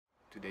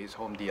Today's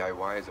home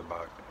DIY is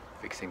about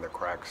fixing the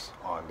cracks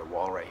on the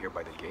wall right here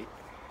by the gate.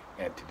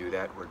 And to do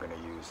that, we're going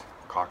to use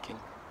caulking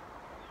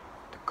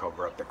to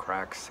cover up the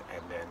cracks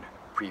and then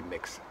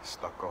pre-mix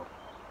stucco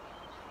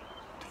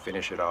to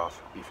finish it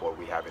off before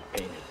we have it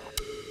painted.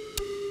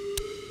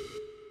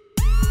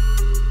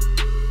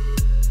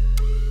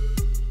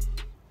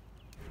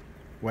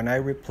 When I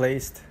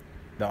replaced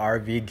the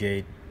RV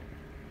gate,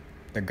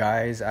 the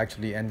guys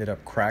actually ended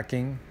up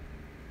cracking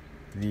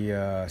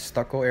the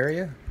stucco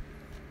area.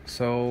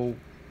 So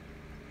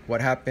what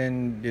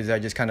happened is I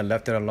just kind of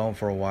left it alone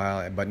for a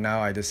while, but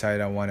now I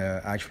decided I want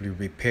to actually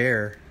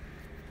repair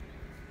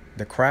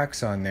the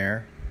cracks on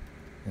there.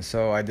 And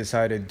so I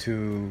decided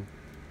to,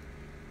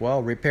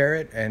 well, repair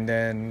it and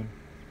then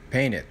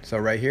paint it. So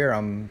right here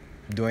I'm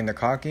doing the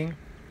caulking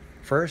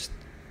first,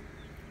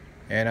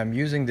 and I'm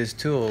using this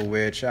tool,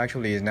 which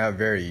actually is not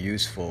very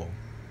useful.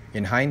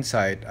 In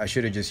hindsight, I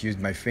should have just used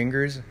my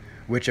fingers,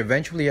 which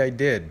eventually I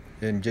did,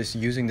 and just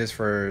using this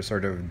for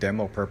sort of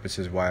demo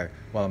purposes while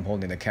I'm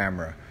holding the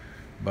camera.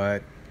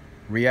 But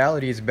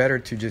reality is better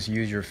to just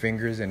use your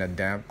fingers in a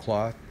damp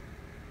cloth.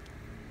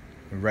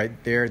 Right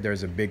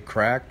there's a big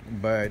crack,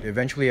 but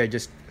eventually I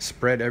just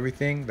spread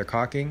everything, the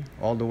caulking,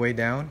 all the way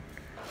down.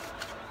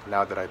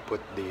 Now that I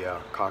put the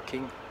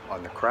caulking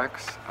on the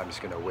cracks, I'm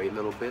just going to wait a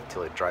little bit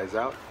till it dries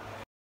out.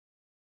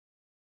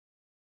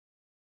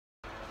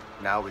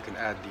 Now we can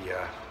add the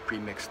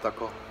pre-mixed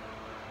stucco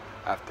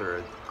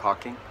after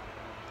caulking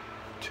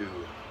to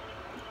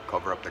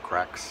cover up the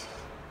cracks.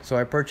 So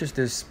I purchased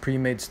this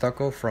pre-made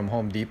stucco from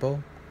Home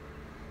Depot,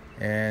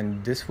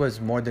 and this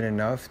was more than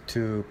enough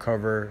to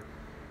cover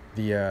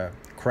the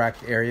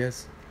cracked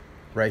areas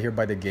right here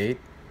by the gate.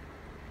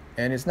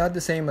 And it's not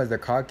the same as the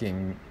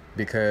caulking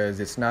because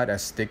it's not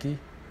as sticky.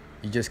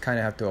 You just kind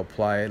of have to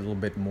apply it a little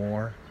bit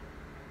more.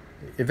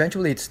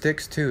 Eventually it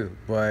sticks too,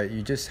 but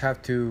you just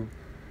have to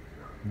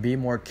be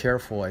more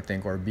careful, I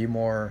think, or be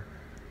more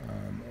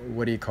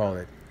what do you call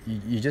it?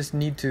 You just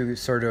need to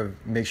sort of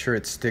make sure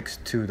it sticks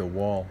to the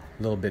wall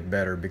a little bit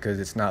better, because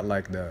it's not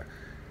like the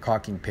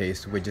caulking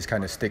paste, which just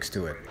kind of sticks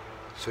to it.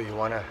 So you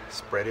want to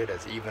spread it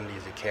as evenly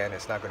as you can.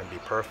 It's not going to be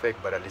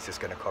perfect, but at least it's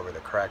going to cover the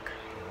crack.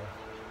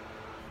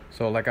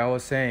 So like I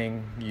was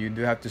saying, you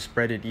do have to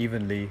spread it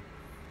evenly,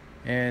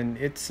 and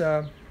it's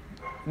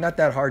not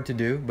that hard to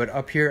do. But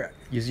up here,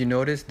 as you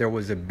notice, there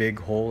was a big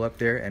hole up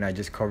there, and I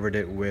just covered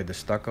it with the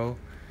stucco.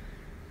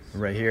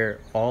 Right here,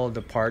 all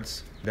the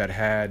parts that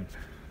had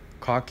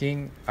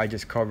caulking, I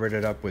just covered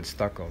it up with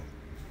stucco.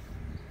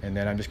 And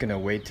then I'm just gonna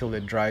wait till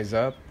it dries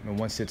up, and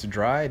once it's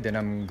dry, then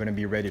I'm gonna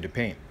be ready to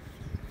paint.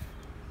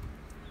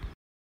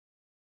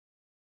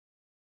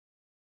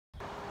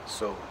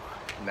 So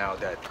now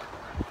that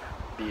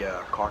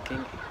the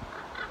caulking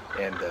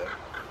and the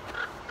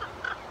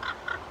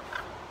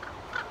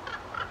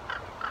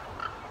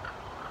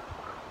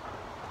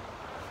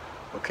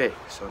Okay,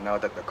 so now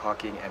that the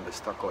caulking and the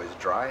stucco is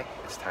dry,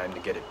 it's time to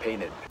get it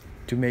painted.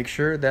 To make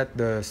sure that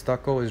the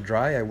stucco is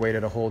dry, I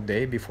waited a whole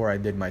day before I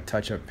did my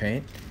touch-up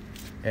paint.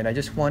 And I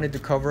just wanted to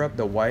cover up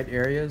the white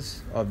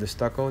areas of the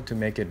stucco to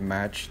make it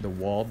match the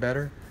wall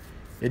better.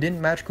 It didn't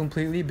match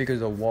completely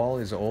because the wall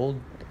is old.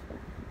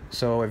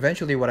 So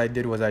eventually what I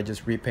did was I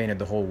just repainted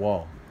the whole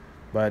wall.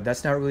 But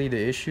that's not really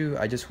the issue.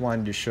 I just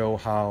wanted to show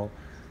how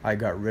I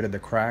got rid of the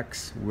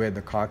cracks with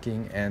the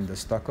caulking and the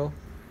stucco.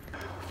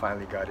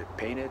 Finally got it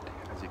painted.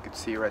 As you can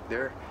see right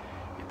there,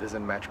 it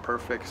doesn't match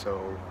perfect,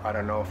 so I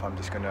don't know if I'm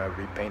just gonna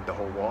repaint the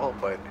whole wall,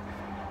 but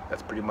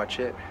that's pretty much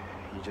it.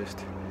 You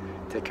just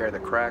take care of the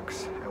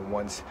cracks, and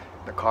once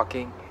the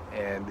caulking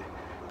and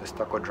the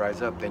stucco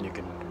dries up, then you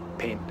can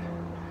paint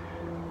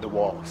the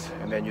walls,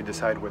 and then you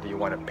decide whether you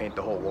want to paint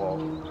the whole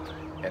wall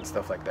and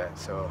stuff like that.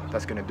 So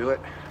that's gonna do it.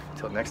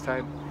 Until next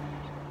time,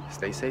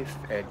 stay safe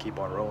and keep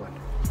on rolling.